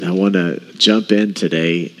I want to jump in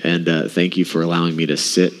today and thank you for allowing me to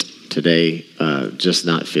sit today, just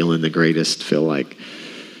not feeling the greatest. Feel like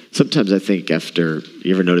sometimes I think you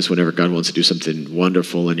ever notice whenever God wants to do something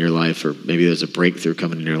wonderful in your life, or maybe there's a breakthrough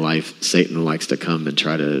coming in your life, Satan likes to come and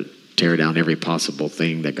try to tear down every possible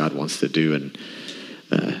thing that God wants to do. And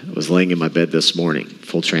I was laying in my bed this morning,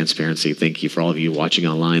 full transparency. Thank you for all of you watching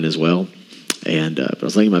online as well. And I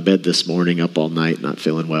was laying in my bed this morning, up all night, not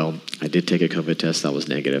feeling well. I did take a COVID test. That was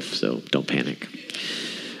negative, so don't panic.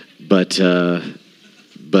 But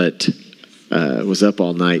was up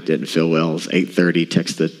all night, didn't feel well. It was 8:30,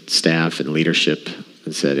 texted staff and leadership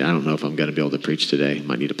and said, I don't know if I'm going to be able to preach today.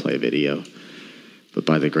 Might need to play a video. But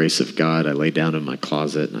by the grace of God, I laid down in my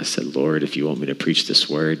closet and I said, Lord, if you want me to preach this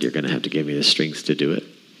word, you're going to have to give me the strength to do it.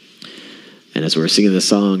 And as we were singing the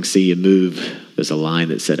song, See You Move, there's a line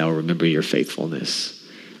that said, I'll remember your faithfulness.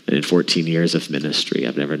 And in 14 years of ministry,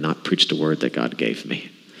 I've never not preached a word that God gave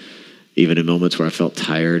me. Even in moments where I felt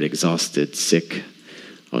tired, exhausted, sick,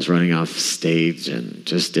 I was running off stage and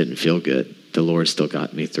just didn't feel good. The Lord still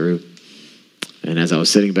got me through. And as I was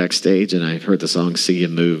sitting backstage and I heard the song, See You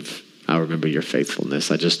Move, I'll remember your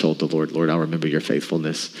faithfulness. I just told the Lord, I'll remember your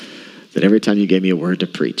faithfulness. That every time you gave me a word to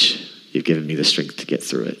preach, you've given me the strength to get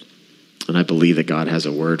through it. And I believe that God has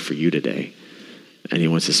a word for you today. And he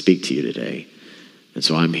wants to speak to you today. And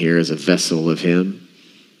so I'm here as a vessel of him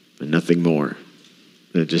and nothing more.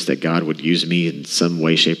 Just that God would use me in some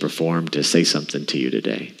way, shape, or form to say something to you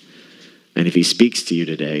today. And if he speaks to you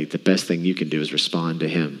today, the best thing you can do is respond to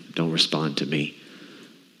him. Don't respond to me.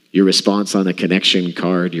 Your response on a connection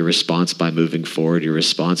card, your response by moving forward, your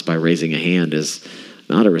response by raising a hand is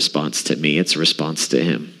not a response to me. It's a response to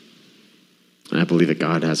him. And I believe that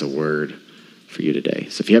God has a word for you today.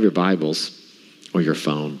 So if you have your Bibles or your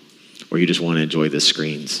phone, or you just want to enjoy the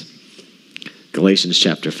screens, Galatians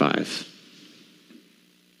chapter 5.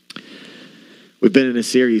 We've been in a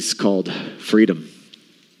series called Freedom.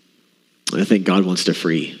 And I think God wants to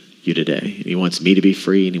free you today. He wants me to be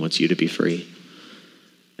free, and he wants you to be free.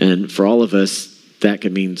 And for all of us, that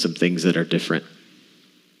can mean some things that are different.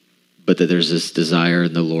 But that there's this desire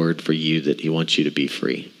in the Lord for you that he wants you to be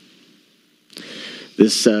free.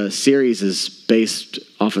 This series is based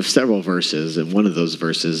off of several verses, and one of those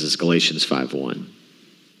verses is Galatians 5:1.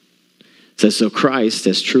 It says, so Christ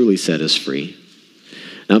has truly set us free.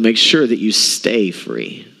 Now make sure that you stay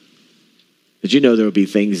free. Did you know there will be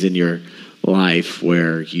things in your life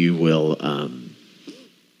where you will,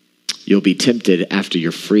 you'll be tempted after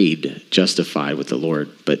you're freed, justified with the Lord,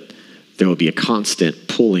 but there will be a constant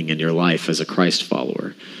pulling in your life as a Christ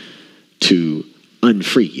follower to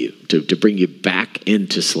unfree you, to bring you back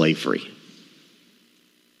into slavery.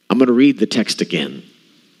 I'm going to read the text again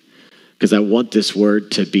because I want the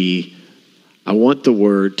word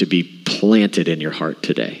to be planted in your heart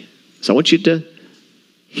today. So I want you to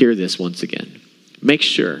hear this once again. Make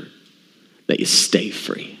sure that you stay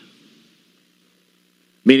free.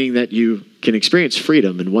 Meaning that you can experience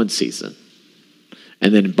freedom in one season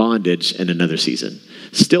and then bondage in another season.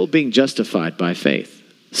 Still being justified by faith.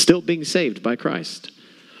 Still being saved by Christ.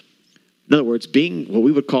 In other words, being what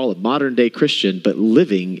we would call a modern day Christian, but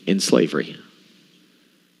living in slavery.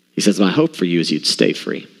 He says, my hope for you is you'd stay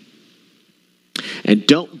free. And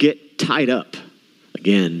don't get tied up,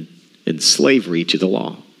 again, in slavery to the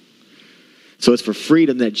law. So it's for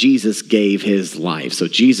freedom that Jesus gave his life. So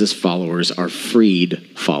Jesus followers are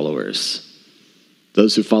freed followers.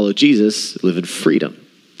 Those who follow Jesus live in freedom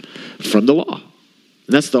from the law.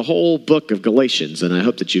 And that's the whole book of Galatians, and I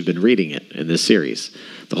hope that you've been reading it in this series.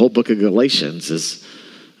 The whole book of Galatians is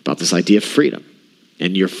about this idea of freedom.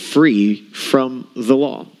 And you're free from the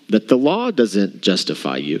law. That the law doesn't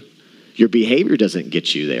justify you. Your behavior doesn't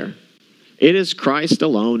get you there. It is Christ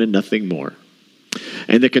alone and nothing more.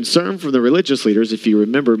 And the concern from the religious leaders, if you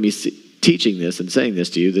remember me teaching this and saying this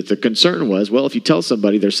to you, that the concern was, well, if you tell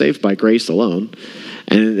somebody they're saved by grace alone,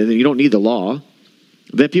 and you don't need the law,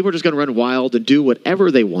 then people are just going to run wild and do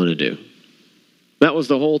whatever they want to do. That was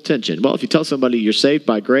the whole tension. Well, if you tell somebody you're saved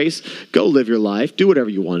by grace, go live your life, do whatever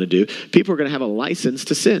you want to do. People are going to have a license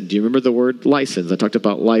to sin. Do you remember the word license? I talked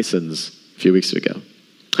about license a few weeks ago.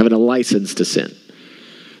 Having a license to sin.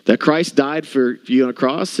 That Christ died for you on a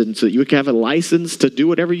cross, and so you can have a license to do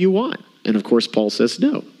whatever you want. And of course, Paul says,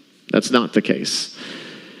 no, that's not the case.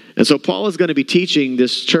 And so Paul is going to be teaching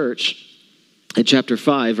this church in chapter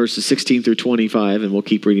 5, verses 16 through 25, and we'll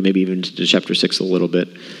keep reading maybe even to chapter 6 a little bit,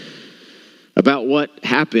 about what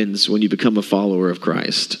happens when you become a follower of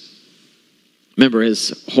Christ. Remember,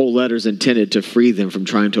 his whole letter is intended to free them from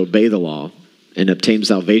trying to obey the law and obtain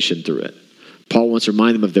salvation through it. Paul wants to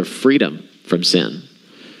remind them of their freedom from sin.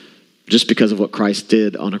 just because of what Christ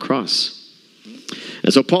did on a cross.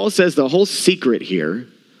 And so Paul says the whole secret here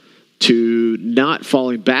to not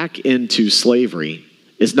falling back into slavery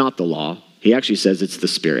is not the law. He actually says it's the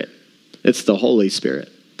Spirit. It's the Holy Spirit.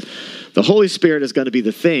 The Holy Spirit is going to be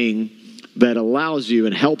the thing that allows you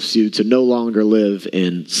and helps you to no longer live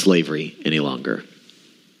in slavery any longer.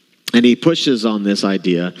 And he pushes on this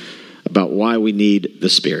idea about why we need the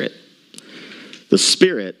Spirit. The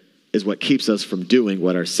Spirit is what keeps us from doing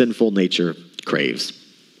what our sinful nature craves.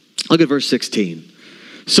 Look at verse 16.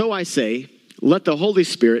 So I say, let the Holy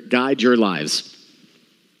Spirit guide your lives.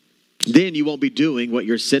 Then you won't be doing what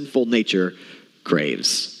your sinful nature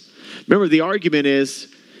craves. Remember, the argument is,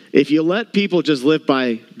 if you let people just live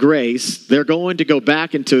by grace, they're going to go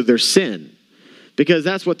back into their sin. Because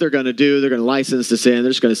that's what they're going to do. They're going to license to sin.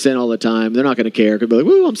 They're just going to sin all the time. They're not going to care. They're going to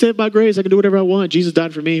be like, woo, I'm saved by grace. I can do whatever I want. Jesus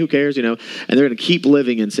died for me. Who cares? And they're going to keep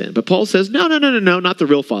living in sin. But Paul says, no, not the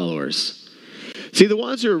real followers. See, the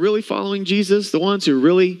ones who are really following Jesus, the ones who are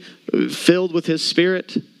really filled with his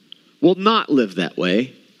Spirit, will not live that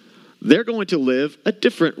way. They're going to live a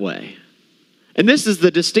different way. And this is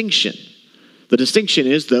the distinction. The distinction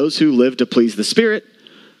is those who live to please the Spirit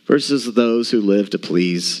versus those who live to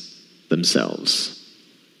please themselves.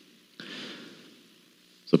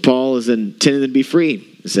 So Paul is intending to be free.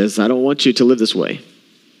 He says, I don't want you to live this way.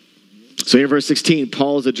 So in verse 16,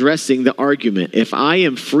 Paul is addressing the argument. If I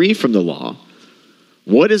am free from the law,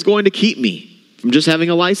 what is going to keep me from just having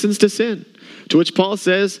a license to sin? To which Paul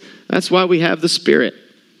says, that's why we have the Spirit.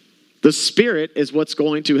 The Spirit is what's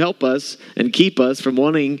going to help us and keep us from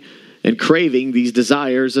wanting and craving these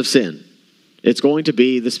desires of sin. It's going to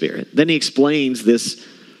be the Spirit. Then he explains this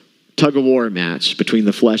tug-of-war match between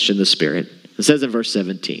the flesh and the Spirit. It says in verse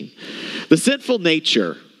 17, the sinful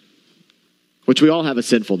nature, which we all have a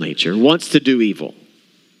sinful nature, wants to do evil.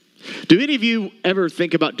 Do any of you ever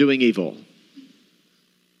think about doing evil?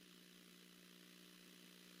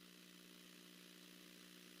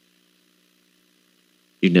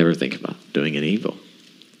 You never think about doing any evil.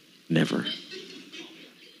 Never.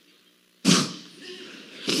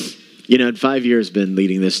 In 5 years been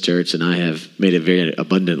leading this church, and I have made it very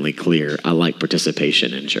abundantly clear I like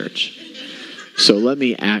participation in church. So let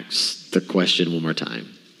me ask the question one more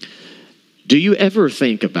time. Do you ever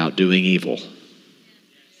think about doing evil?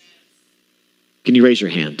 Can you raise your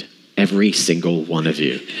hand? Every single one of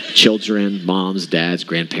you. Children, moms, dads,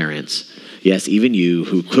 grandparents. Yes, even you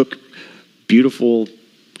who cook beautiful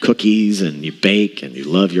cookies and you bake and you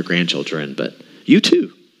love your grandchildren, but you too.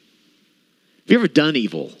 Have you ever done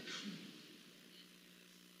evil?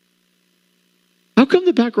 How come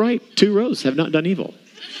the back right 2 rows have not done evil?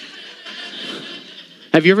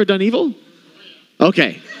 Have you ever done evil?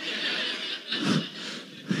 Okay.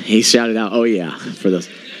 He shouted out, oh yeah, for this.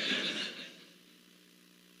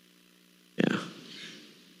 Yeah.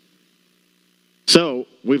 So,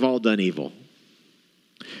 we've all done evil.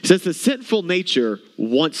 It says the sinful nature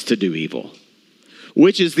wants to do evil,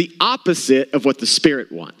 which is the opposite of what the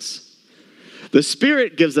Spirit wants. The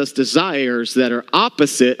Spirit gives us desires that are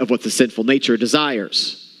opposite of what the sinful nature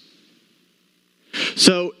desires.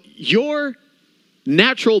 So your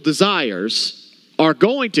natural desires are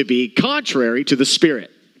going to be contrary to the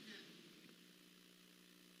Spirit.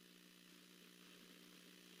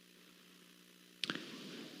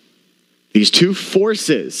 These two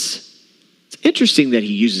forces. It's interesting that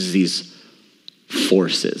he uses these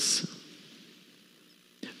forces.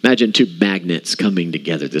 Imagine 2 magnets coming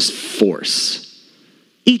together, this force.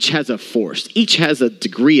 Each has a force. Each has a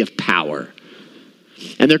degree of power.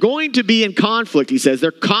 And they're going to be in conflict, he says.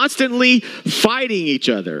 They're constantly fighting each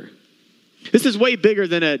other. This is way bigger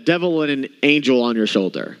than a devil and an angel on your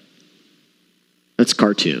shoulder. That's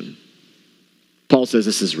cartoon. Paul says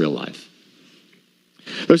this is real life.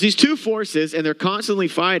 There's these 2 forces, and they're constantly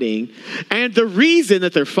fighting. And the reason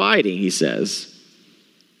that they're fighting, he says,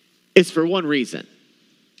 is for one reason.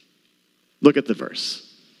 Look at the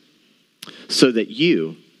verse. So that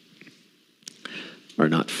you are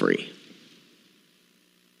not free.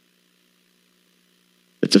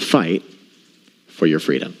 It's a fight for your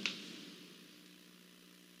freedom.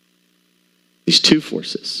 These 2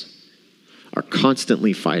 forces are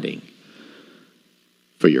constantly fighting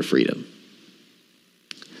for your freedom.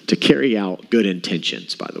 To carry out good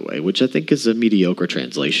intentions, by the way, which I think is a mediocre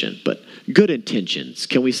translation, but good intentions.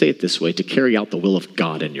 Can we say it this way? To carry out the will of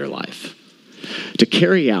God in your life. To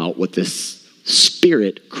carry out what this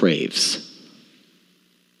Spirit craves.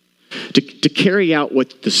 To carry out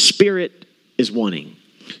what the Spirit is wanting.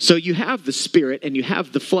 So you have the Spirit and you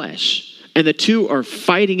have the flesh, and the 2 are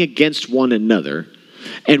fighting against one another,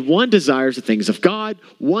 and one desires the things of God,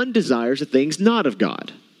 one desires the things not of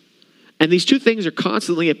God. And these two things are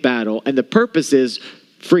constantly at battle, and the purpose is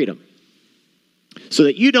freedom. So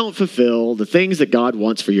that you don't fulfill the things that God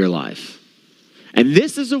wants for your life. And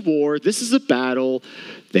this is a war, this is a battle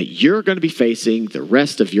that you're going to be facing the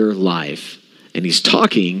rest of your life. And he's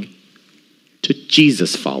talking to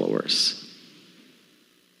Jesus followers.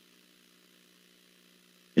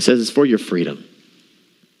 It says it's for your freedom.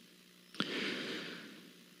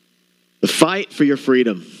 The fight for your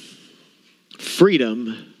freedom.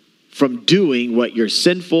 Freedom from doing what your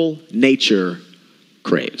sinful nature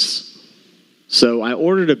craves. So I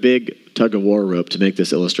ordered a big tug-of-war rope to make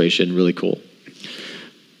this illustration really cool.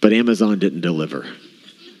 But Amazon didn't deliver.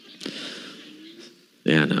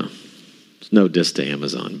 Yeah, no. It's no diss to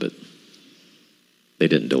Amazon, but they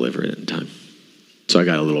didn't deliver it in time. So I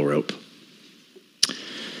got a little rope.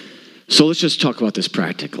 So let's just talk about this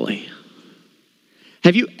practically.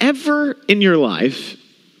 Have you ever in your life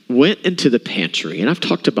went into the pantry, and I've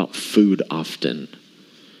talked about food often,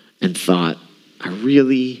 and thought, I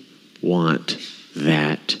really want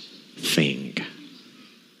that thing?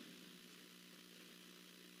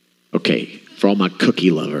 Okay, for all my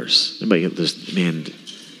cookie lovers. Anybody get this, man,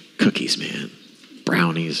 cookies, man.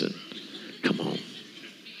 Brownies, and come on.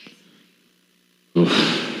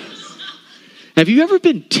 Oof. Have you ever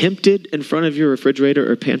been tempted in front of your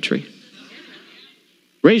refrigerator or pantry?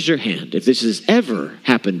 Raise your hand if this has ever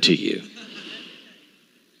happened to you.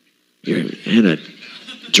 You're in a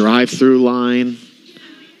drive-through line,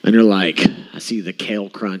 and you're like, I see the kale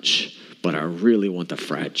crunch, but I really want the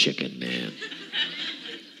fried chicken, man.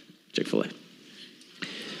 Chick-fil-A.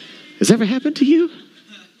 Has that ever happened to you?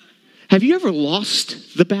 Have you ever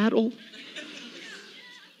lost the battle?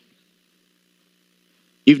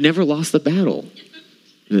 You've never lost the battle.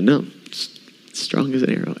 No, it's strong as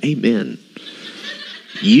an arrow. Amen.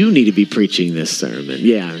 You need to be preaching this sermon.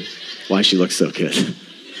 Yeah, why she looks so good.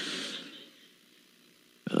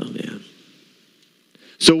 Oh, man.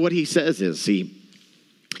 So what he says is,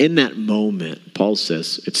 in that moment, Paul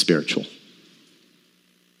says it's spiritual.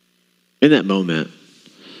 In that moment,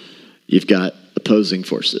 you've got opposing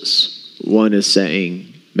forces. One is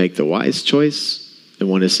saying, make the wise choice, and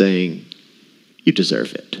one is saying, you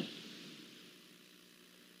deserve it.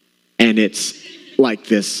 And it's like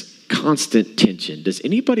this constant tension. Does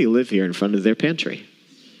anybody live here in front of their pantry?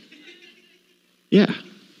 Yeah.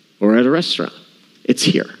 Or at a restaurant. It's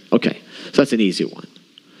here. Okay. So that's an easy one.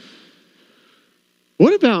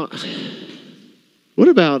 What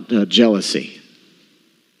about jealousy?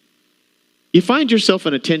 You find yourself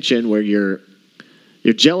in a tension where you're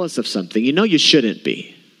jealous of something. You know you shouldn't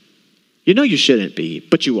be. You know you shouldn't be,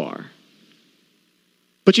 but you are.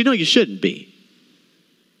 But you know you shouldn't be.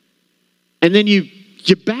 And then you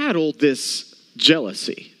battle this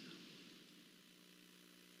jealousy.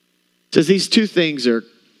 It says these two things are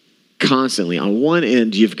constantly. On one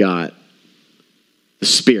end, you've got the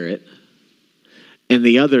spirit. And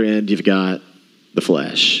the other end, you've got the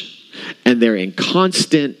flesh. And they're in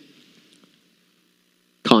constant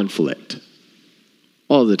conflict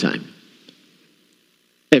all the time.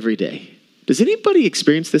 Every day. Does anybody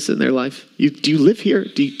experience this in their life? Do you live here?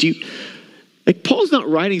 Do you like Paul's not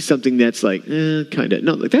writing something that's like, kind of.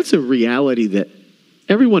 No, like that's a reality that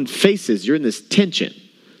everyone faces. You're in this tension.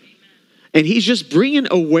 And he's just bringing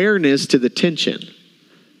awareness to the tension.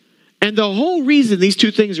 And the whole reason these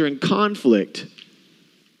two things are in conflict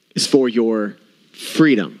is for your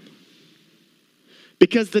freedom.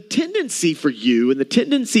 Because the tendency for you and the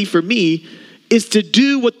tendency for me is to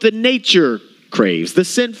do what the nature craves, the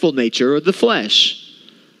sinful nature or the flesh.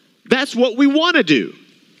 That's what we want to do.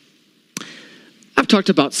 I've talked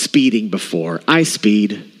about speeding before. I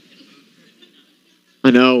speed.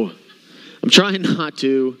 I know. I'm trying not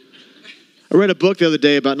to. I read a book the other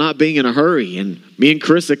day about not being in a hurry, and me and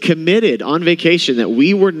Carissa committed on vacation that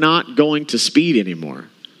we were not going to speed anymore.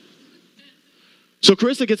 So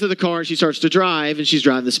Carissa gets in the car and she starts to drive, and she's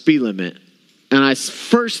driving the speed limit. And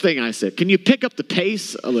first thing I said, can you pick up the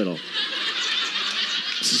pace a little?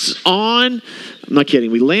 I'm not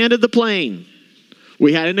kidding. We landed the plane.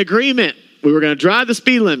 We had an agreement. We were going to drive the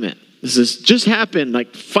speed limit. This has just happened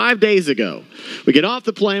like 5 days ago. We get off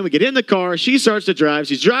the plane. We get in the car. She starts to drive.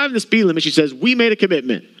 She's driving the speed limit. She says, we made a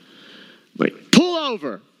commitment. I'm like, pull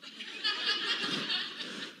over.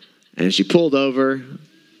 And she pulled over,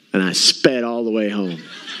 and I sped all the way home.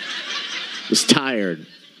 I was tired.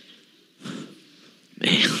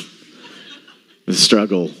 Man, the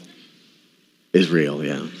struggle is real,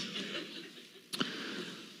 yeah.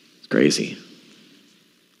 It's crazy.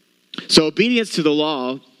 So obedience to the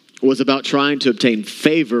law was about trying to obtain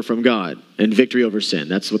favor from God and victory over sin.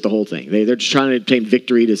 That's what the whole thing. They're just trying to obtain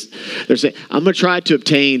victory. They're saying, I'm going to try to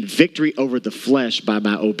obtain victory over the flesh by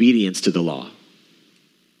my obedience to the law.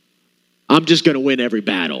 I'm just going to win every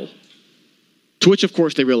battle. To which, of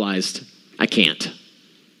course, they realized, I can't. And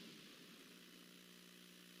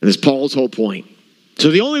that's Paul's whole point. So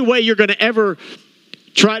the only way you're going to ever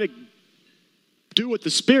try to do what the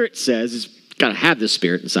Spirit says is you've got to have the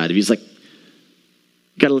Spirit inside of you. He's like,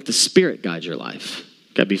 you've got to let the Spirit guide your life.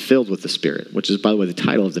 You've got to be filled with the Spirit, which is, by the way, the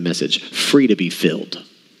title of the message, Free to be Filled.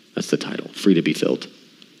 That's the title, Free to be Filled.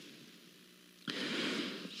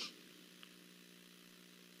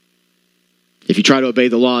 If you try to obey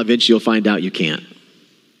the law, eventually you'll find out you can't.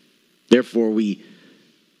 Therefore, we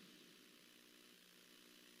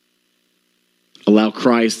allow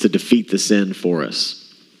Christ to defeat the sin for us.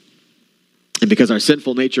 And because our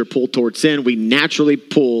sinful nature pulled towards sin, we naturally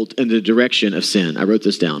pulled in the direction of sin. I wrote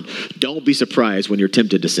this down. Don't be surprised when you're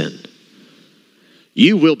tempted to sin.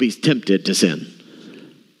 You will be tempted to sin.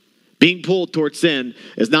 Being pulled towards sin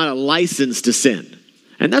is not a license to sin.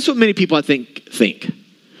 And that's what many people, I think.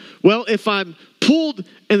 Well, if I'm pulled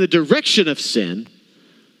in the direction of sin,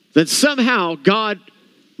 then somehow God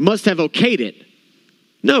must have okayed it.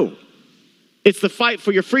 No. It's the fight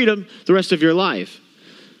for your freedom the rest of your life.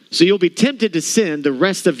 So you'll be tempted to sin the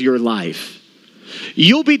rest of your life.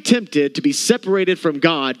 You'll be tempted to be separated from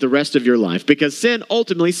God the rest of your life because sin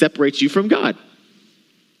ultimately separates you from God.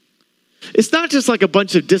 It's not just like a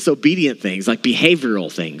bunch of disobedient things, like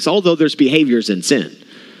behavioral things, although there's behaviors in sin.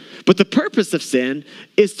 But the purpose of sin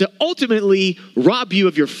is to ultimately rob you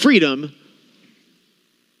of your freedom.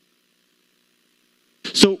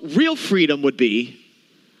 So real freedom would be,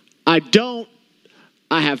 I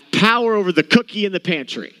have power over the cookie in the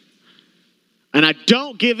pantry. And I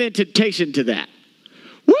don't give in temptation to that.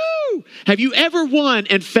 Woo! Have you ever won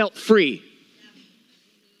and felt free?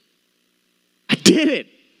 I did it.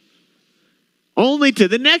 Only to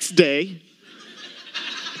the next day.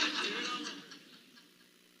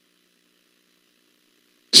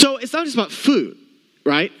 So it's not just about food,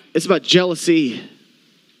 right? It's about jealousy,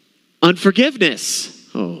 unforgiveness.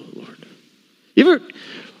 Oh, Lord.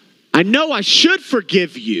 I know I should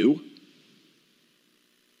forgive you,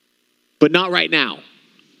 but not right now.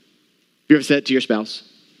 You ever said it to your spouse?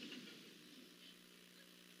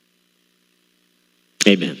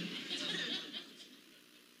 Amen.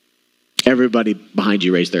 Everybody behind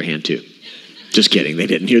you raised their hand too. Just kidding, they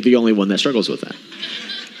didn't. You're the only one that struggles with that.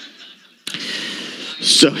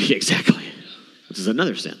 So, yeah, exactly. This is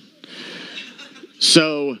another sin.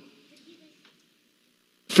 So,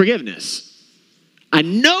 forgiveness. I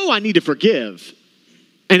know I need to forgive,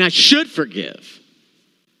 and I should forgive.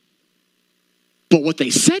 But what they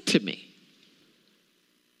said to me,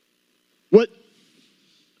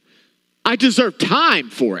 I deserve time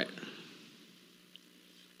for it.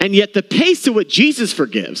 And yet the pace at which Jesus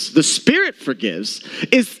forgives, the Spirit forgives,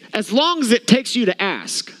 is as long as it takes you to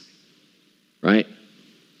ask. Right?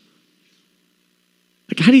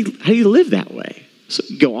 Like, how do you live that way? So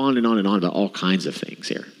you go on and on and on about all kinds of things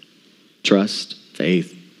here. Trust,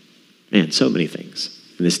 faith, man, so many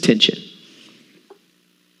things. And this tension.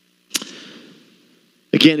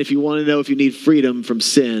 Again, if you want to know if you need freedom from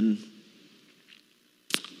sin,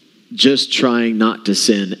 just trying not to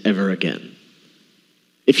sin ever again.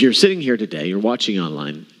 If you're sitting here today, you're watching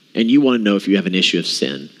online, and you want to know if you have an issue of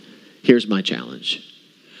sin, here's my challenge.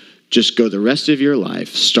 Just go the rest of your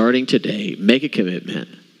life, starting today, make a commitment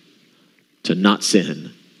to not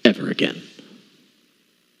sin ever again.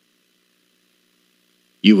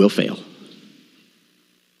 You will fail.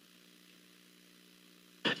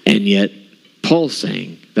 And yet, Paul's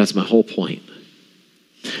saying, that's my whole point.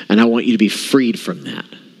 And I want you to be freed from that.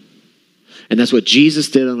 And that's what Jesus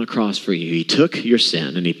did on the cross for you. He took your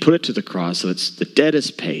sin and he put it to the cross so the debt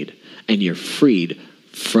is paid and you're freed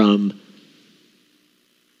from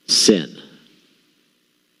sin.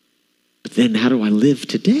 But then how do I live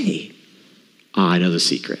today? I know the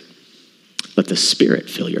secret. Let the Spirit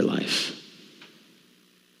fill your life.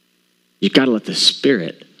 You've got to let the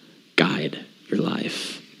Spirit guide your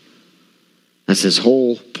life. That's his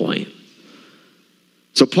whole point.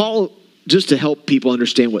 So Paul, just to help people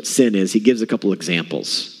understand what sin is, he gives a couple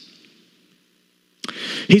examples.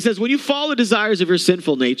 He says, when you follow the desires of your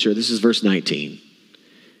sinful nature, this is verse 19,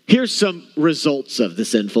 here's some results of the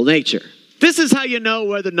sinful nature. This is how you know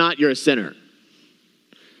whether or not you're a sinner.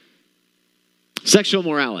 Sexual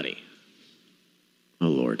morality. Oh,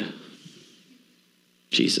 Lord.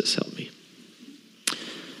 Jesus, help me.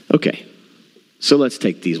 Okay, so let's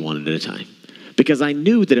take these one at a time. Because I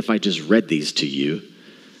knew that if I just read these to you,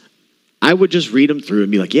 I would just read them through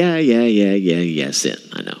and be like, yeah, sin,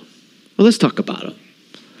 I know. Well, let's talk about them.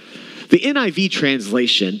 The NIV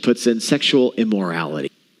translation puts in sexual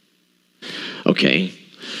immorality. Okay,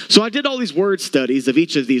 so I did all these word studies of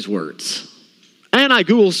each of these words. And I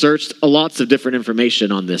Google searched lots of different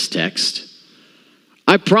information on this text.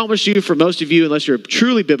 I promise you, for most of you, unless you're a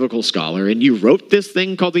truly biblical scholar and you wrote this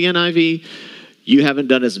thing called the NIV, you haven't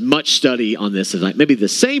done as much study on this as I, maybe the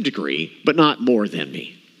same degree, but not more than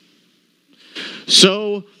me.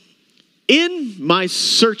 So in my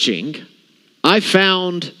searching, I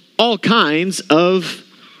found all kinds of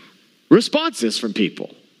responses from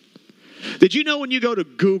people. Did you know when you go to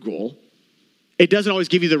Google, it doesn't always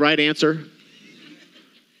give you the right answer?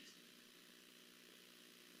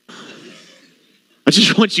 I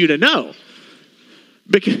just want you to know.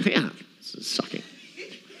 Because, yeah, it's shocking.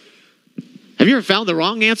 Have you ever found the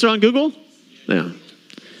wrong answer on Google? Yeah.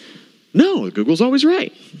 No, Google's always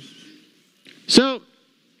right. So,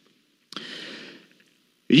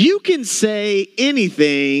 you can say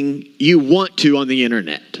anything you want to on the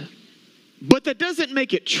internet, but that doesn't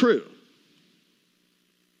make it true.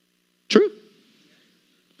 True?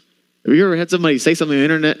 Have you ever had somebody say something on the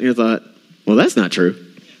internet and you thought, well, that's not true?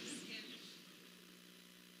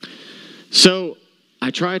 So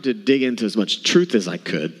I tried to dig into as much truth as I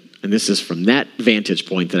could, and this is from that vantage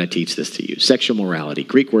point that I teach this to you. Sexual morality,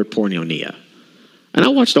 Greek word porneia. And I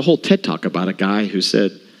watched a whole TED Talk about a guy who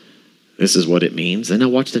said, this is what it means. And I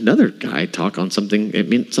watched another guy talk on something, it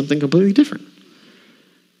meant something completely different.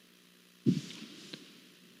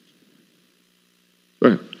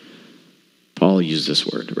 Where? Paul used this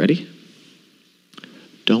word. Ready?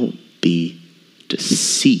 Don't be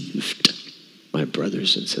deceived, my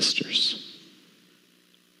brothers and sisters.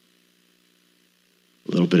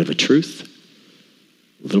 A little bit of a truth,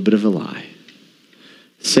 a little bit of a lie.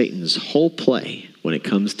 Satan's whole play when it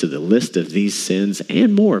comes to the list of these sins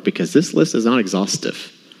and more, because this list is not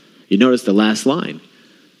exhaustive. You notice the last line.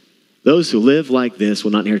 Those who live like this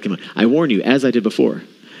will not inherit the kingdom. I warn you, as I did before.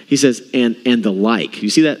 He says, and the like. You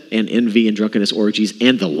see that? And envy and drunkenness, orgies,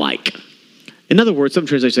 and the like. In other words, some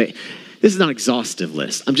translations say, this is not an exhaustive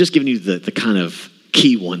list. I'm just giving you the kind of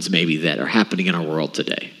key ones maybe that are happening in our world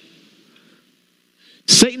today.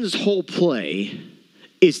 Satan's whole play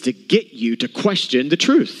is to get you to question the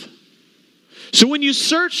truth. So when you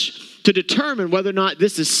search to determine whether or not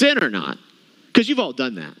this is sin or not, because you've all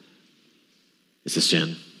done that. It's a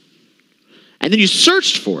sin. And then you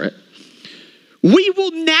searched for it. We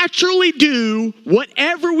will naturally do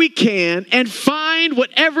whatever we can and find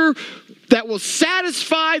whatever that will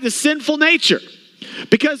satisfy the sinful nature.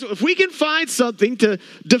 Because if we can find something to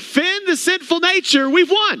defend the sinful nature, we've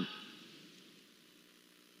won.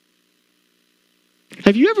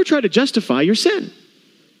 Have you ever tried to justify your sin?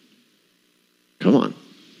 Come on.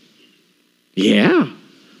 Yeah.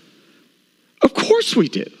 Of course we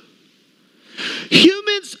do.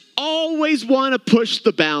 Humans always want to push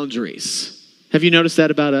the boundaries. Have you noticed that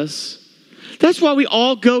about us? That's why we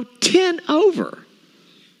all go 10 over.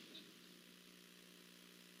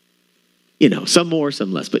 You know, some more,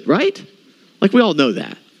 some less, but right? Like we all know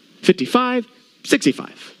that. 55,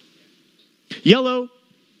 65. Yellow,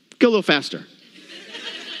 go a little faster.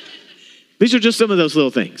 These are just some of those little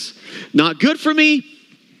things. Not good for me.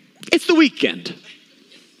 It's the weekend.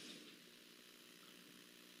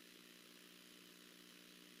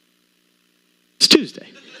 It's Tuesday.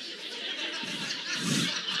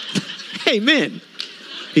 Amen.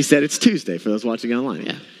 He said it's Tuesday for those watching online.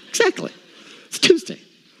 Yeah, exactly. It's Tuesday.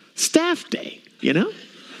 Staff day, you know?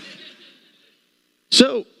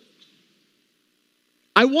 So,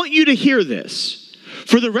 I want you to hear this.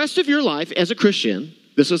 For the rest of your life as a Christian,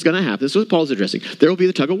 this is going to happen. This is what Paul's addressing. There will be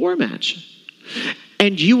the tug-of-war match.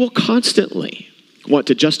 And you will constantly want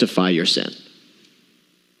to justify your sin.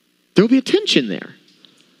 There will be a tension there.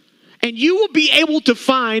 And you will be able to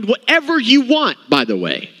find whatever you want, by the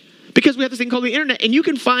way. Because we have this thing called the internet, and you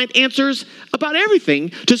can find answers about everything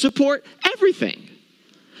to support everything.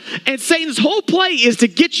 And Satan's whole play is to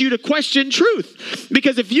get you to question truth.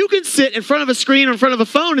 Because if you can sit in front of a screen or in front of a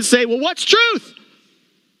phone and say, well, what's truth?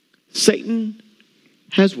 Satan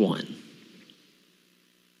has won.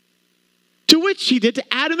 To which he did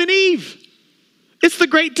to Adam and Eve. It's the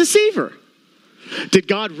great deceiver. Did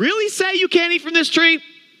God really say you can't eat from this tree?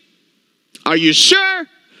 Are you sure?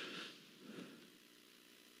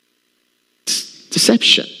 It's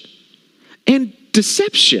deception. And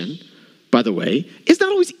deception, by the way, is not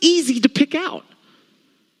always easy to pick out.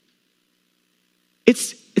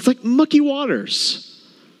 It's like mucky waters.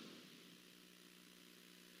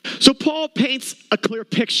 So Paul paints a clear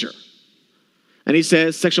picture. And he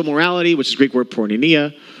says sexual morality, which is Greek word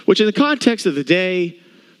porneia, which in the context of the day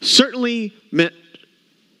certainly meant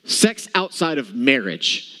sex outside of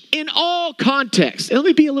marriage. In all contexts. And let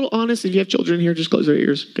me be a little honest. If you have children here, just close their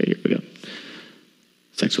ears. Okay, here we go.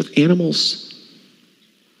 Sex with animals.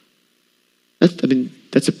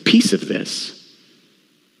 That's a piece of this.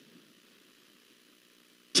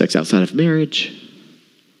 Sex outside of marriage.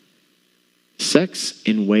 Sex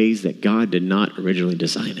in ways that God did not originally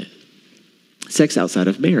design it. Sex outside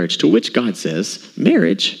of marriage, to which God says,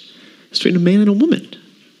 marriage is between a man and a woman.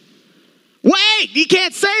 Wait, you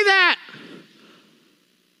can't say that.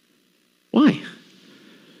 Why?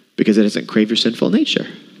 Because it doesn't crave your sinful nature.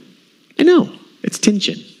 I know, it's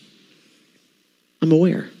tension. I'm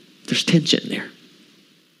aware. There's tension there.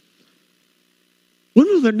 When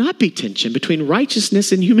will there not be tension between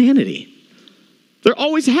righteousness and humanity? There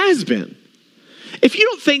always has been. If you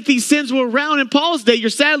don't think these sins were around in Paul's day, you're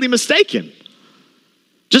sadly mistaken.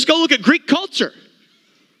 Just go look at Greek culture.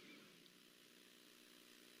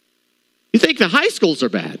 You think the high schools are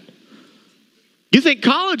bad. You think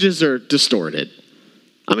colleges are distorted.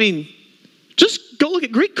 Just go look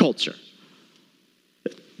at Greek culture.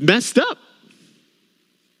 Messed up.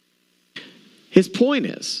 His point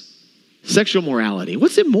is, sexual morality.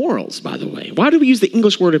 What's immorals, by the way? Why do we use the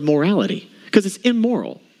English word immorality? Because it's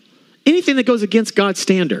immoral. Anything that goes against God's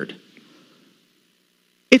standard.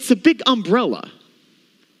 It's a big umbrella.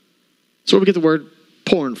 That's where we get the word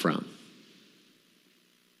porn from.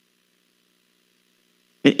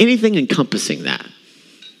 And anything encompassing that.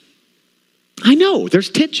 I know, there's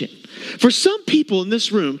tension. For some people in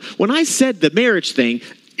this room, when I said the marriage thing,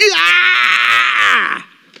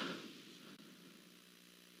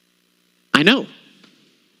 I know.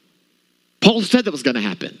 Paul said that was going to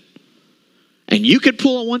happen. And you could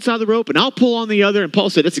pull on one side of the rope and I'll pull on the other. And Paul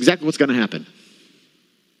said, that's exactly what's going to happen.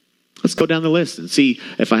 Let's go down the list and see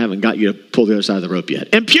if I haven't got you to pull the other side of the rope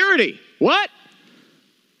yet. Impurity. What?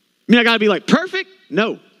 I got to be like perfect?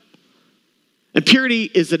 No. Impurity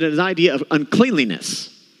is an idea of uncleanliness.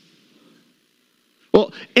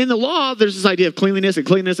 Well, in the law, there's this idea of cleanliness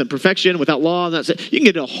and perfection without law. And that's it. You can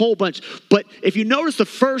get a whole bunch. But if you notice the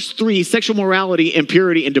first three, sexual morality,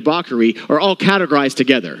 impurity, and debauchery, are all categorized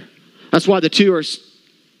together. That's why the two are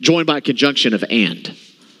joined by a conjunction of and.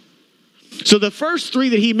 So the first three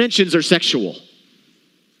that he mentions are sexual.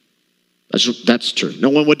 That's true. No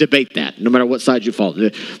one would debate that, no matter what side you fall. The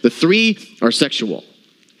three are sexual.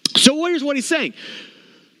 So here's what he's saying.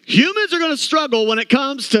 Humans are going to struggle when it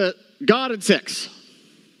comes to God and sex.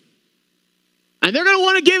 And they're going to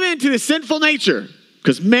want to give in to the sinful nature.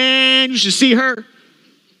 Because, man, you should see her.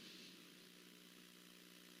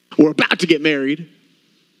 We're about to get married.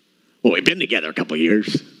 Well, we've been together a couple of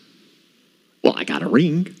years. Well, I got a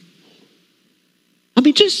ring.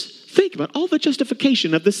 Just think about all the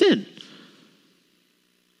justification of the sin.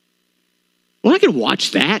 Well, I can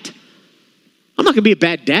watch that. I'm not going to be a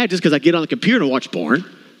bad dad just because I get on the computer and watch porn.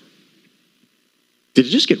 Did it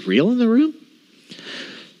just get real in the room?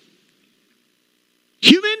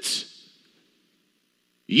 Humans,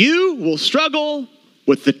 you will struggle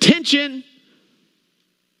with the tension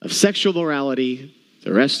of sexual morality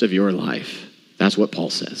the rest of your life. That's what Paul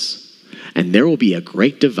says. And there will be a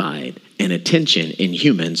great divide and a tension in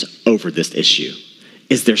humans over this issue.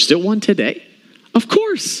 Is there still one today? Of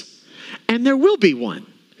course. And there will be one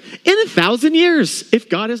in 1,000 years if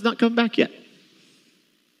God has not come back yet.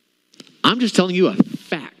 I'm just telling you a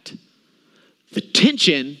fact. The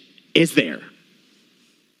tension is there.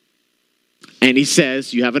 And he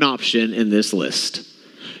says you have an option in this list.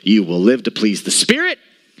 You will live to please the Spirit,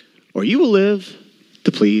 or you will live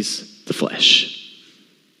to please the flesh.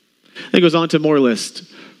 And it goes on to more list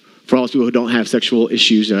for all those people who don't have sexual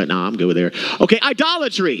issues. I'm good with there. Okay,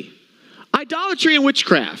 idolatry. Idolatry and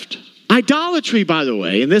witchcraft. Idolatry, by the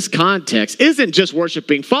way, in this context, isn't just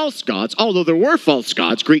worshiping false gods, although there were false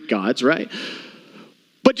gods, Greek gods, right?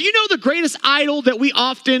 But do you know the greatest idol that we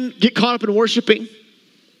often get caught up in worshiping?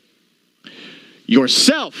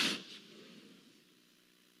 Yourself.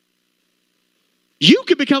 You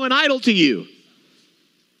can become an idol to you.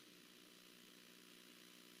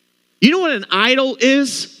 You know what an idol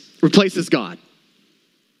is? Replaces God.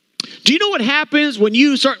 Do you know what happens when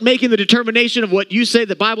you start making the determination of what you say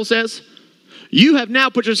the Bible says? You have now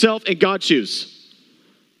put yourself in God's shoes.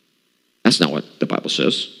 That's not what the Bible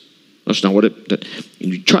says. That's not what and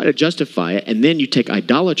you try to justify it, and then you take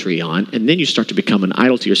idolatry on, and then you start to become an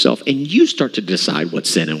idol to yourself, and you start to decide what's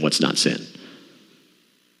sin and what's not sin.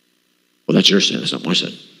 Well, that's your sin. That's not my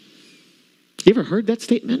sin. You ever heard that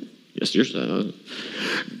statement? Yes, your sin.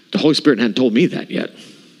 The Holy Spirit hadn't told me that yet.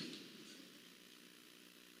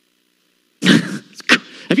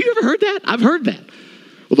 ever heard that? I've heard that.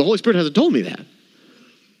 Well, the Holy Spirit hasn't told me that.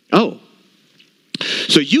 Oh.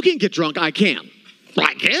 So you can get drunk, I can. Well,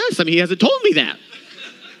 I guess. I mean, he hasn't told me that.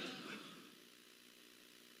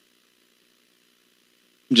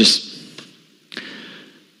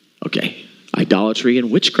 Okay. Idolatry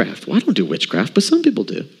and witchcraft. Well, I don't do witchcraft, but some people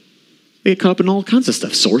do. They get caught up in all kinds of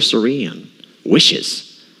stuff. Sorcery and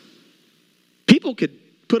wishes. People could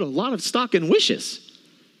put a lot of stock in wishes.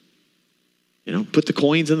 You know, put the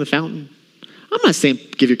coins in the fountain. I'm not saying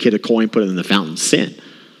give your kid a coin, put it in the fountain, sin.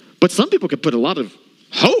 But some people could put a lot of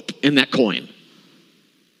hope in that coin.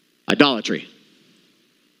 Idolatry.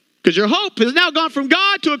 Because your hope has now gone from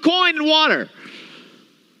God to a coin and water.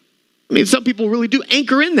 I mean, some people really do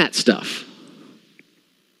anchor in that stuff.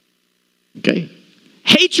 Okay.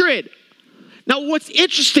 Hatred. Now, what's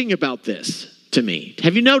interesting about this to me,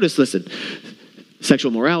 have you noticed, listen,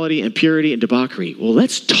 sexual morality, impurity, and debauchery. Well,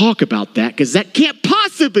 let's talk about that because that can't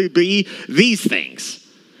possibly be these things.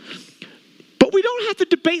 But we don't have to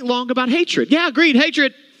debate long about hatred. Yeah, agreed,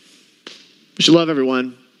 hatred. We should love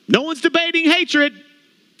everyone. No one's debating hatred.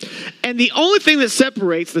 And the only thing that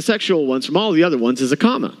separates the sexual ones from all the other ones is a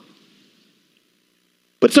comma.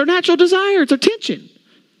 But it's our natural desire. It's our tension.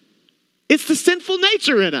 It's the sinful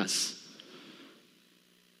nature in us.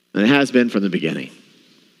 And it has been from the beginning.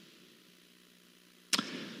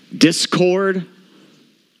 Discord,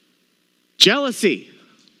 jealousy,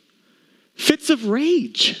 fits of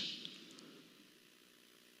rage.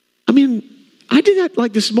 I mean, I did that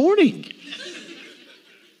like this morning.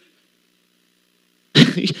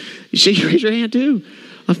 You raise your hand too.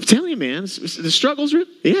 I'm telling you, man, the struggle's real.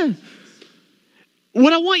 Yeah.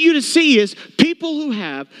 What I want you to see is people who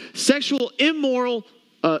have sexual immoral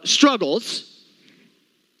struggles.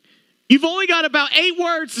 You've only got about 8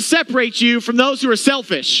 words to separate you from those who are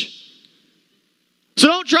selfish. So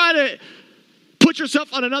don't try to put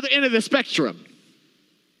yourself on another end of the spectrum.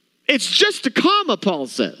 It's just a comma, Paul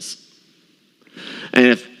says. And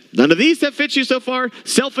if none of these have fit you so far,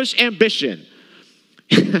 selfish ambition.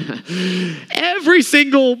 Every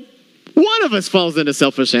single one of us falls into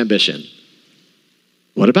selfish ambition.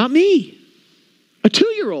 What about me? A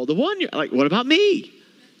 2-year-old, a 1-year, like, what about me?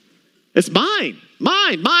 It's mine.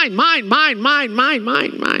 Mine.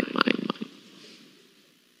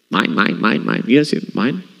 You guys see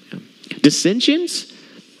mine? Yeah. Dissensions,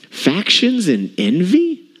 factions, and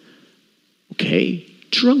envy. Okay.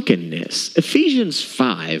 Drunkenness. Ephesians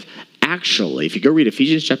 5, actually, if you go read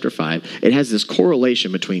Ephesians chapter 5, it has this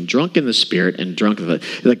correlation between drunk in the spirit and drunk in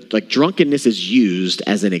the... Like drunkenness is used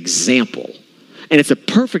as an example. And it's a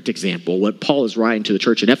perfect example what Paul is writing to the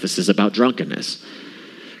church in Ephesus about drunkenness.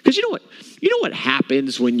 Because you know what? You know what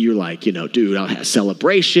happens when you're like, dude, I'll have a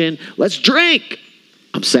celebration. Let's drink.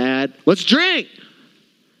 I'm sad. Let's drink.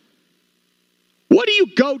 What do you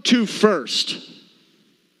go to first?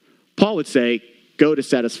 Paul would say, go to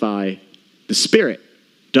satisfy the spirit.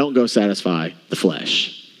 Don't go satisfy the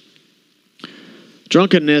flesh.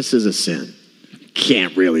 Drunkenness is a sin.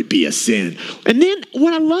 Can't really be a sin. And then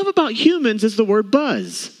what I love about humans is the word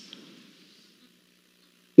buzz.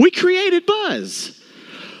 We created buzz.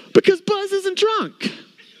 Because buzz isn't drunk.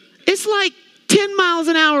 It's like 10 miles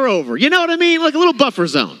an hour over. You know what I mean? Like a little buffer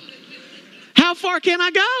zone. How far can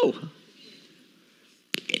I go?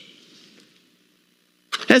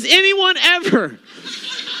 Has anyone ever,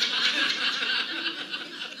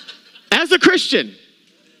 as a Christian,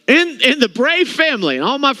 in the Brave family, and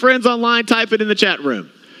all my friends online, type it in the chat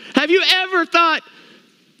room. Have you ever thought,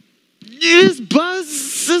 is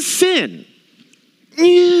buzz a sin?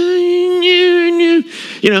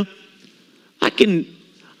 I can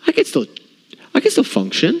still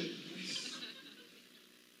function.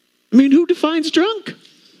 I mean, who defines drunk?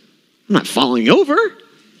 I'm not falling over.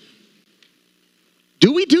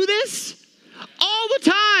 Do we do this? All the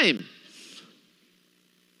time.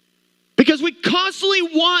 Because we constantly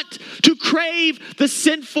want to crave the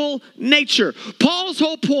sinful nature. Paul's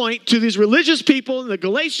whole point to these religious people in the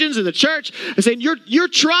Galatians and the church is saying you're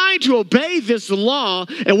trying to obey this law,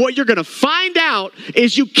 and what you're going to find out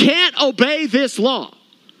is you can't obey this law.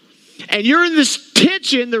 And you're in this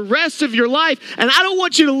tension the rest of your life, and I don't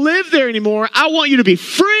want you to live there anymore. I want you to be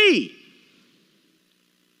free.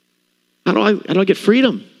 How do I get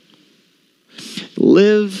freedom?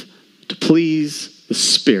 Live to please the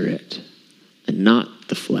Spirit and not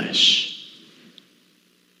the flesh.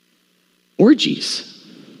 Orgies.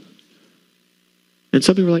 And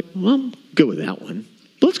some people are like, well, I'm good with that one.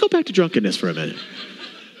 But let's go back to drunkenness for a minute.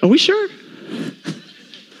 Are we sure?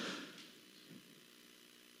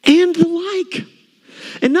 And the like.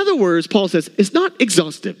 In other words, Paul says, it's not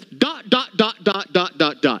exhaustive. ...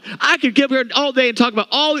 I could get here all day and talk about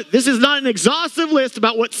this is not an exhaustive list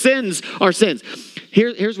about what sins are sins.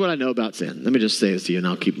 Here's what I know about sin. Let me just say this to you and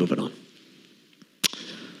I'll keep moving on.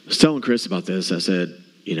 I was telling Chris about this. I said,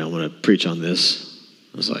 I'm going to preach on this.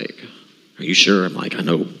 I was like, are you sure? I'm like, I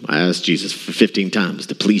know. I asked Jesus 15 times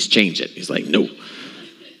to please change it. He's like, no.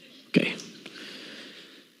 Okay.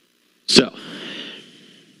 So,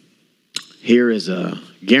 here is a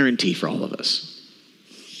guarantee for all of us.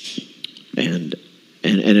 And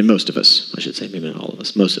in most of us, I should say, maybe not all of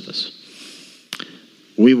us, most of us.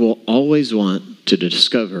 We will always want to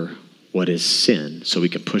discover what is sin so we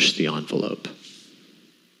can push the envelope.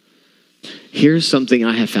 Here's something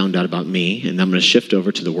I have found out about me, and I'm going to shift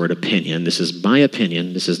over to the word opinion. This is my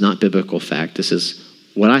opinion. This is not biblical fact. This is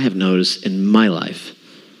what I have noticed in my life.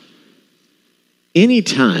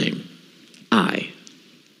 Anytime I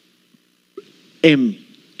am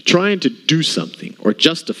trying to do something or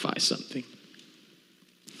justify something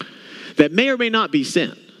that may or may not be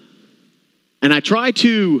sin, and I try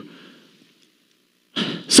to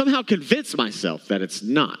somehow convince myself that it's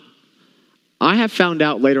not, I have found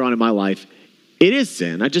out later on in my life, it is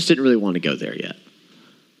sin. I just didn't really want to go there yet.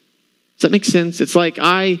 Does that make sense? It's like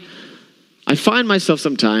I find myself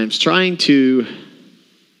sometimes trying to,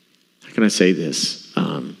 how can I say this?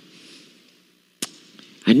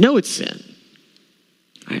 I know it's sin.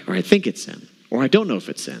 Or I think it's sin. Or I don't know if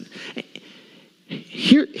it's sin.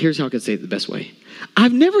 Here's how I can say it the best way.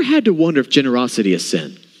 I've never had to wonder if generosity is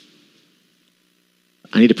sin.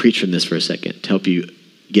 I need to preach from this for a second to help you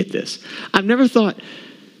get this. I've never thought,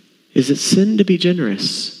 is it sin to be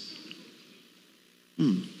generous?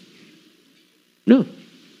 No.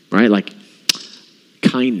 Right? Like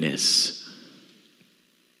kindness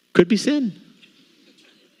could be sin.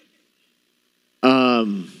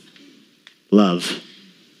 Love.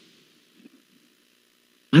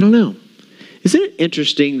 I don't know. Isn't it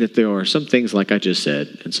interesting that there are some things, like I just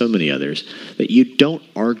said, and so many others, that you don't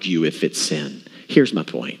argue if it's sin? Here's my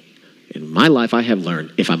point. In my life, I have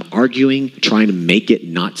learned if I'm arguing, trying to make it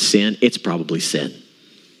not sin, it's probably sin.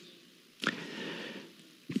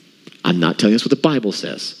 I'm not telling us what the Bible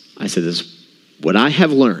says. I said this, what I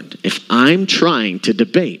have learned, if I'm trying to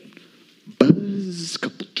debate, buzz,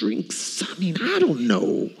 couple drinks, I don't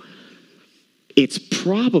know. It's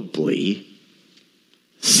probably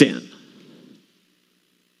sin.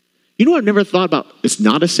 You know what I've never thought about? It's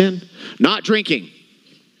not a sin? Not drinking.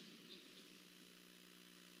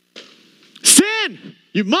 Sin!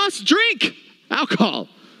 You must drink alcohol.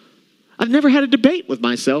 I've never had a debate with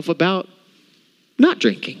myself about not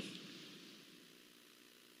drinking.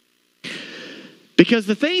 Because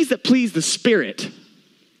the things that please the Spirit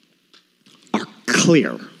are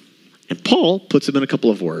clear. And Paul puts them in a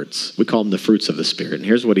couple of words. We call them the fruits of the Spirit. And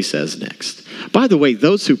here's what he says next. By the way,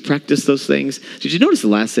 those who practice those things, did you notice the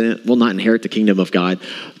last sentence? Will not inherit the kingdom of God.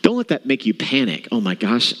 Don't let that make you panic. Oh my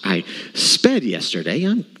gosh, I sped yesterday.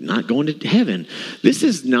 I'm not going to heaven. This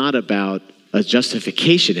is not about a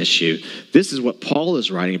justification issue. This is what Paul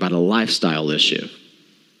is writing about, a lifestyle issue.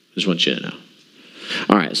 Just want you to know.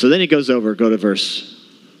 All right, so then he goes over, go to verse.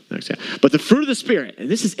 But the fruit of the Spirit,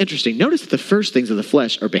 and this is interesting. Notice that the first things of the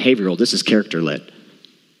flesh are behavioral. This is character-led,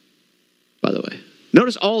 by the way.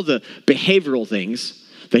 Notice all the behavioral things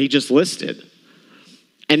that he just listed.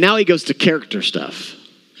 And now he goes to character stuff.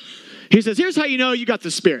 He says, here's how you know you got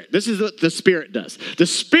the Spirit. This is what the Spirit does. The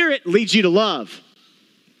Spirit leads you to love.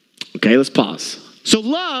 Okay, let's pause. So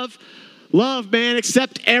love, man,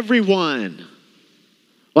 accept everyone.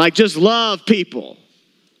 Like just love people.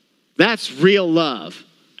 That's real love.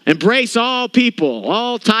 Embrace all people,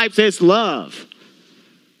 all types. It's love.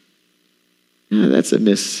 No, that's a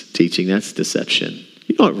misteaching. That's deception.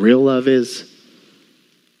 You know what real love is?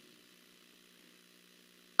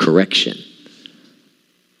 Correction.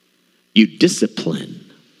 You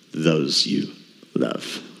discipline those you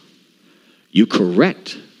love. You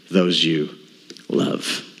correct those you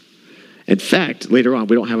love. In fact, later on,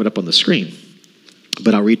 we don't have it up on the screen,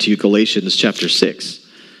 but I'll read to you Galatians chapter 6.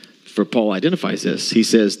 For Paul identifies this. He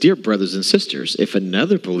says, dear brothers and sisters, if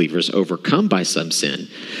another believer is overcome by some sin,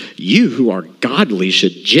 you who are godly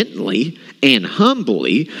should gently and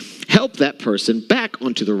humbly help that person back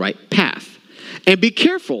onto the right path. And be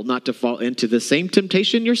careful not to fall into the same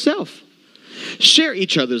temptation yourself. Share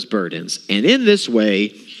each other's burdens, and in this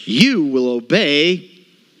way, you will obey,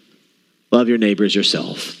 love your neighbor as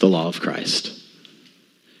yourself, the law of Christ.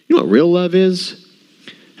 You know what real love is?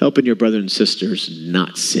 Helping your brothers and sisters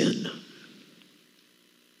not sin.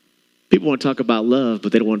 People want to talk about love,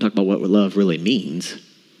 but they don't want to talk about what love really means.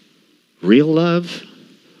 Real love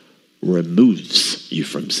removes you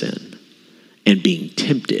from sin and being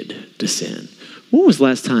tempted to sin. When was the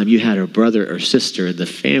last time you had a brother or sister in the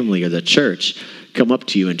family or the church come up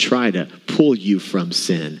to you and try to pull you from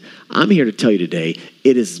sin? I'm here to tell you today,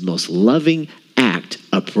 it is the most loving act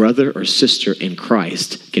a brother or sister in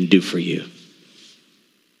Christ can do for you.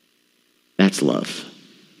 That's love.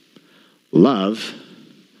 Love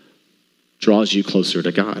draws you closer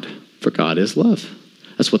to God, for God is love.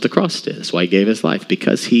 That's what the cross did. That's why he gave his life,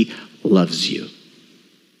 because he loves you,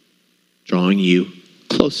 drawing you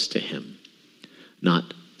close to him,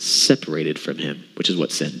 not separated from him, which is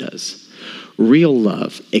what sin does. Real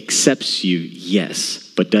love accepts you,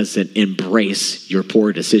 yes, but doesn't embrace your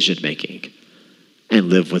poor decision making and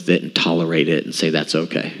live with it and tolerate it and say that's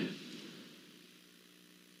okay.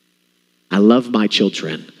 I love my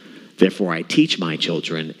children. Therefore, I teach my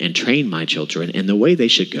children and train my children in the way they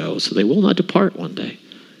should go so they will not depart one day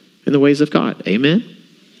in the ways of God. Amen?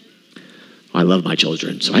 I love my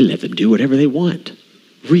children, so I let them do whatever they want.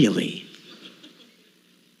 Really?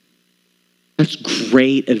 That's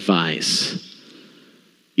great advice.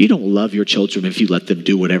 You don't love your children if you let them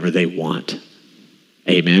do whatever they want.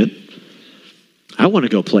 Amen? I want to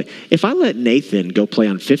go play. If I let Nathan go play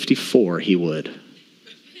on 54, he would.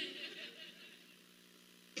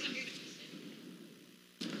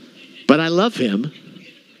 But I love him,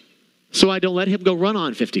 so I don't let him go run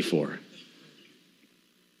on 54.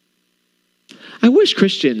 I wish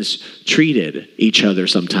Christians treated each other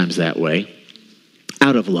sometimes that way,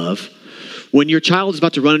 out of love. When your child is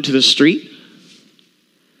about to run into the street,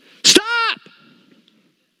 stop!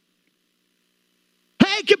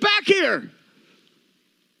 Hey, get back here!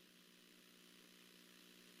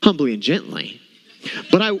 Humbly and gently.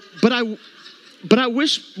 But I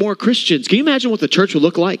wish more Christians, can you imagine what the church would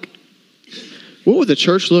look like? What would the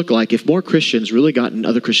church look like if more Christians really got in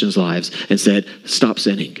other Christians' lives and said, stop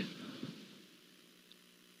sinning?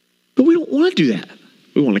 But we don't want to do that.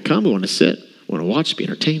 We want to come, we want to sit, we want to watch, be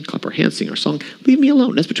entertained, clap our hands, sing our song. Leave me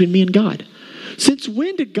alone. That's between me and God. Since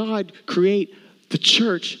when did God create the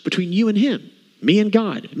church between you and him? Me and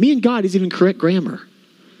God. Me and God is even correct grammar.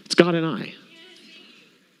 It's God and I.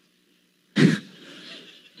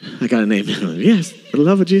 I got a name. Yes, for the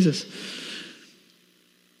love of Jesus.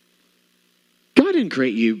 God didn't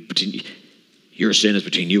create you between, your sin is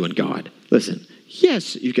between you and God. Listen,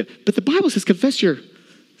 yes, you can, but the Bible says confess your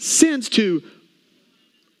sins to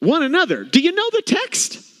one another. Do you know the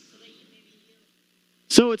text?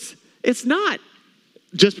 So it's not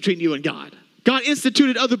just between you and God. God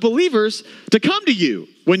instituted other believers to come to you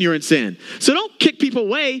when you're in sin. So don't kick people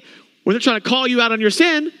away when they're trying to call you out on your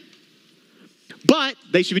sin. But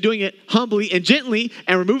they should be doing it humbly and gently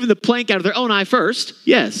and removing the plank out of their own eye first.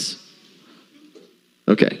 Yes.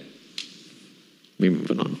 Okay. We're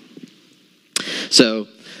moving on. So,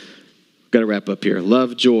 got to wrap up here.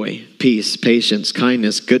 Love, joy, peace, patience,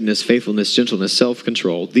 kindness, goodness, faithfulness, gentleness,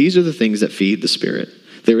 self-control. These are the things that feed the Spirit.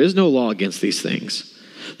 There is no law against these things.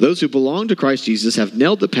 Those who belong to Christ Jesus have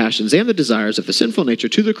nailed the passions and the desires of the sinful nature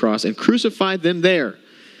to the cross and crucified them there.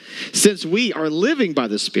 Since we are living by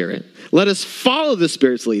the Spirit, let us follow the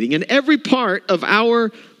Spirit's leading in every part of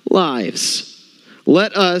our lives.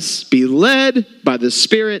 Let us be led by the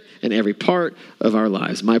Spirit in every part of our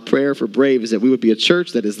lives. My prayer for Brave is that we would be a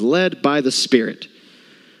church that is led by the Spirit.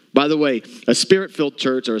 By the way, a Spirit-filled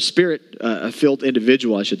church, or a Spirit-filled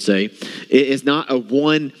individual, I should say, is not a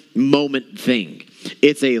one-moment thing.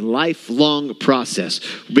 It's a lifelong process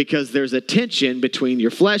because there's a tension between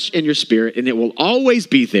your flesh and your spirit, and it will always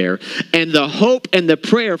be there. And the hope and the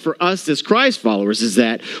prayer for us as Christ followers is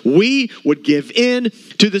that we would give in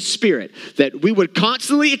to the Spirit, that we would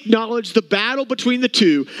constantly acknowledge the battle between the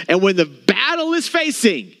two, and when the battle is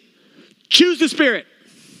facing, choose the Spirit.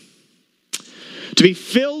 To be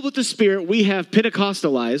filled with the Spirit, we have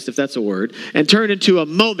Pentecostalized, if that's a word, and turned into a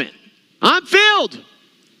moment. I'm filled.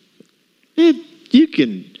 You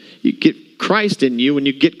get Christ in you when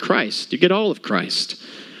you get Christ. You get all of Christ.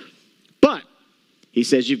 But he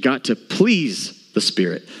says you've got to please the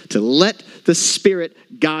Spirit, to let the Spirit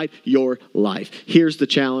guide your life. Here's the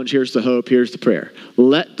challenge, here's the hope, here's the prayer.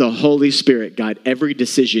 Let the Holy Spirit guide every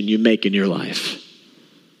decision you make in your life.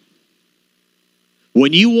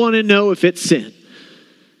 When you want to know if it's sin,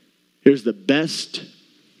 here's the best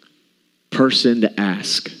person to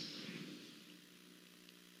ask.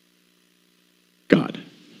 God.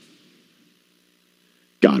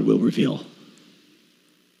 God will reveal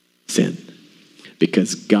sin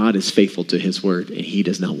because God is faithful to his word and he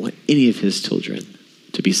does not want any of his children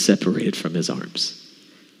to be separated from his arms.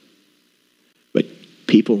 But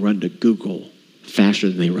people run to Google faster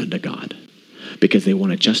than they run to God because they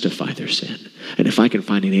want to justify their sin. And if I can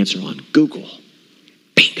find an answer on Google,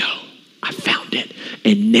 bingo, I found it.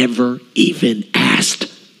 and never even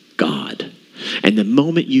asked God. And the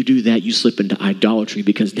moment you do that, you slip into idolatry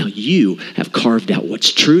because now you have carved out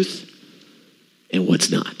what's truth and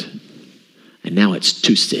what's not. And now it's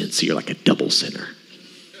two sins, so you're like a double sinner.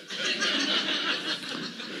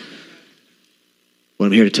 What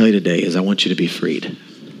I'm here to tell you today is I want you to be freed. And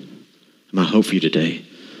my hope for you today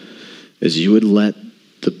is you would let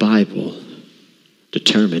the Bible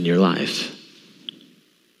determine your life.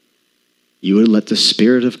 You would let the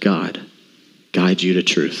Spirit of God guide you to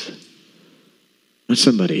truth. Not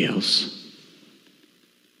somebody else.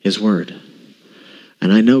 His Word.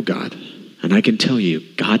 And I know God. And I can tell you,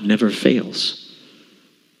 God never fails.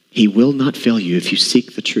 He will not fail you if you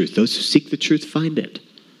seek the truth. Those who seek the truth find it.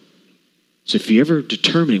 So if you're ever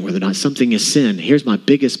determining whether or not something is sin, here's my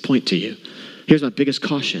biggest point to you. Here's my biggest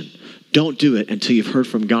caution. Don't do it until you've heard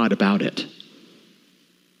from God about it.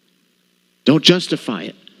 Don't justify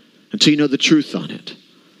it until you know the truth on it.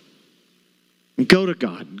 And go to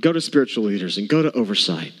God, go to spiritual leaders, and go to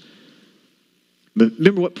oversight. But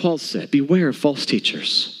remember what Paul said. Beware of false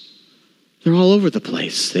teachers. They're all over the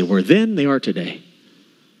place. They were then, they are today.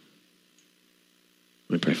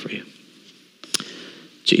 Let me pray for you.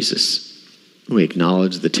 Jesus, we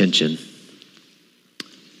acknowledge the tension,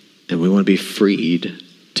 and we want to be freed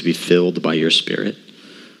to be filled by your Spirit.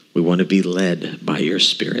 We want to be led by your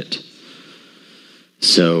Spirit.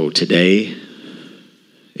 So today,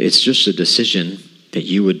 it's just a decision that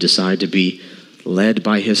you would decide to be led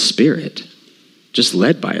by his Spirit. Just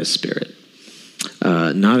led by his Spirit.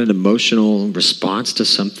 Not an emotional response to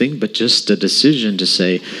something, but just a decision to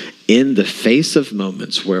say, in the face of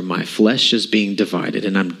moments where my flesh is being divided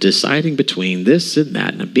and I'm deciding between this and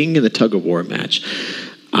that, and I'm being in the tug-of-war match,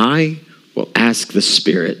 I will ask the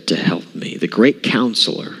Spirit to help me, the great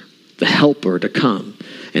counselor, the helper to come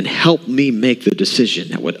and help me make the decision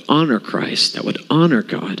that would honor Christ, that would honor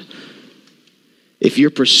God. If you're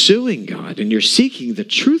pursuing God and you're seeking the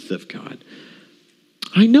truth of God,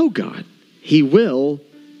 I know God. He will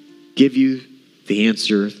give you the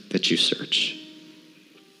answer that you search.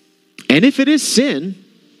 And if it is sin,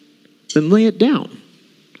 then lay it down.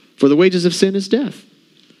 For the wages of sin is death.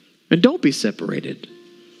 And don't be separated.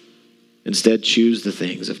 Instead, choose the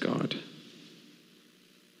things of God.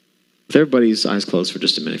 With everybody's eyes closed for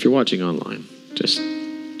just a minute, if you're watching online,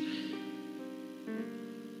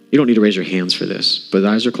 you don't need to raise your hands for this, but the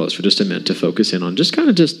eyes are closed for just a minute to focus in on, just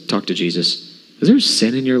talk to Jesus. Is there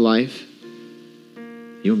sin in your life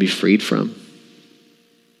you want to be freed from?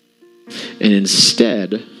 And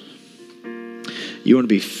instead, you want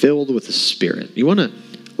to be filled with the Spirit. You want to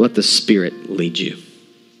let the Spirit lead you.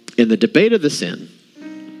 In the debate of the sin,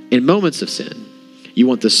 in moments of sin, you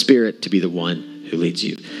want the Spirit to be the one who leads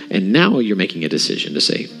you. And now you're making a decision to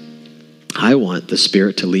say, I want the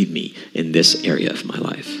Spirit to lead me in this area of my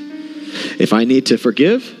life. If I need to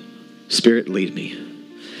forgive, Spirit, lead me.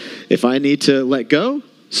 If I need to let go,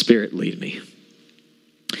 Spirit, lead me.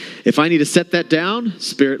 If I need to set that down,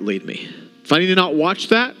 Spirit, lead me. If I need to not watch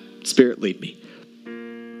that, Spirit, lead me.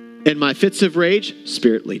 In my fits of rage,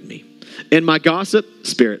 Spirit, lead me. In my gossip,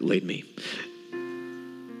 Spirit, lead me.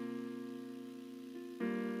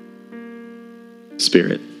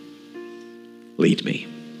 Spirit, lead me.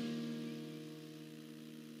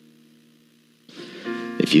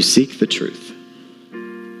 If you seek the truth,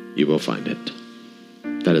 you will find it.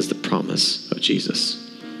 That is the promise of Jesus.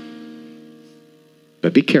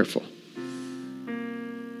 But be careful.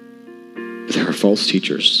 There are false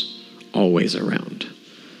teachers always around.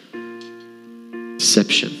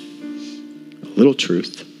 Deception. A little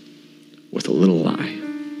truth with a little lie.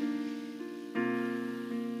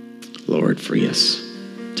 Lord, free us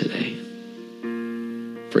today.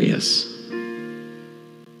 Free us.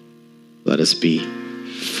 Let us be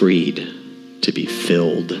freed to be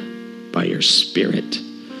filled by your Spirit.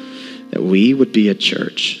 That we would be a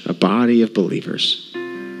church, a body of believers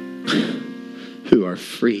who are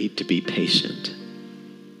free to be patient.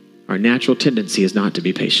 Our natural tendency is not to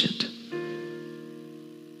be patient.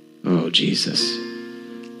 Oh, Jesus,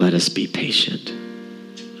 let us be patient.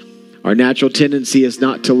 Our natural tendency is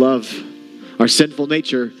not to love. Our sinful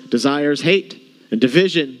nature desires hate and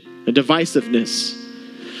division and divisiveness.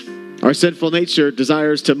 Our sinful nature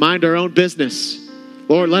desires to mind our own business.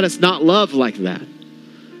 Lord, let us not love like that.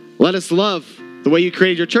 Let us love the way you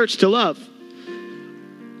created your church to love.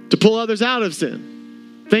 To pull others out of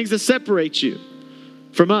sin. Things that separate you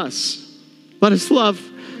from us. Let us love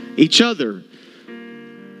each other.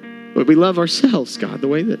 But we love ourselves, God, the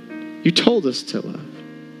way that you told us to love.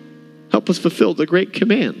 Help us fulfill the great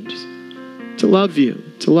command to love you,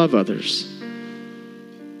 to love others.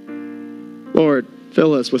 Lord,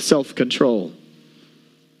 fill us with self-control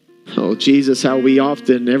Oh, Jesus, how we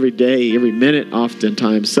often, every day, every minute,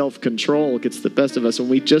 oftentimes, self-control gets the best of us when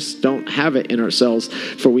we just don't have it in ourselves.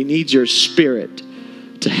 For we need your Spirit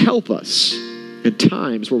to help us in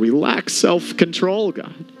times where we lack self-control,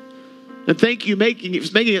 God. And thank you making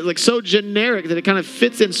it like so generic that it kind of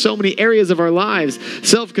fits in so many areas of our lives.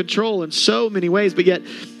 Self-control in so many ways, but yet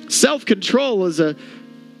self-control is a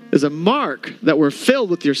mark that we're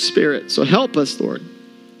filled with your Spirit. So help us, Lord,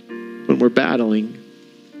 when we're battling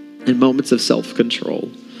in moments of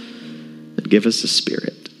self-control, and give us a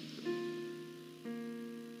Spirit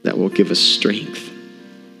that will give us strength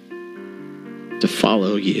to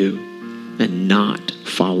follow you and not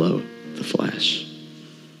follow the flesh.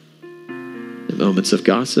 In moments of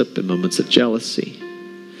gossip, in moments of jealousy,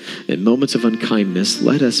 in moments of unkindness,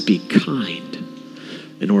 let us be kind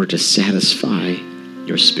in order to satisfy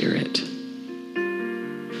your Spirit.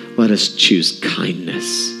 Let us choose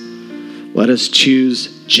kindness. Let us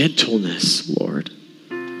choose gentleness, Lord.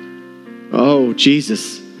 Oh,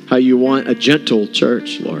 Jesus, how you want a gentle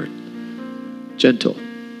church, Lord. Gentle.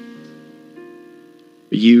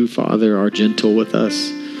 You, Father, are gentle with us.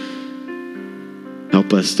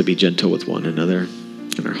 Help us to be gentle with one another,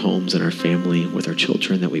 in our homes, in our family, with our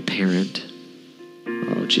children that we parent.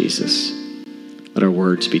 Oh, Jesus, let our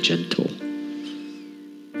words be gentle.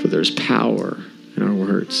 For there's power in our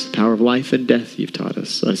words. The power of life and death you've taught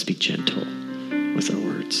us. Let us be gentle with our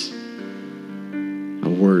words. Our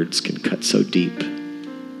words can cut so deep.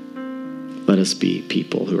 Let us be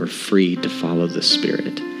people who are free to follow the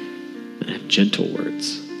Spirit and have gentle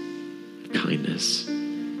words, kindness,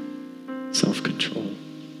 self-control,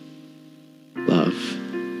 love,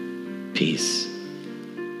 peace,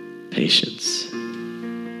 patience,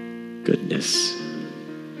 goodness,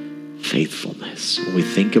 faithfulness. When we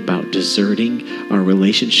think about deserting our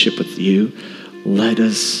relationship with you, let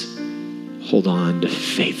us hold on to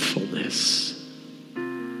faithfulness.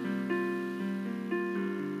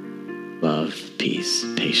 Love, peace,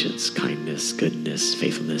 patience, kindness, goodness,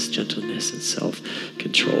 faithfulness, gentleness, and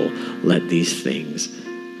self-control. Let these things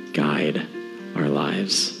guide our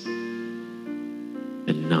lives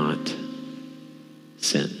and not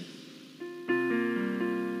sin.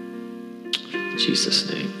 In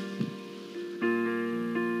Jesus' name.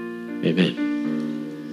 Amen.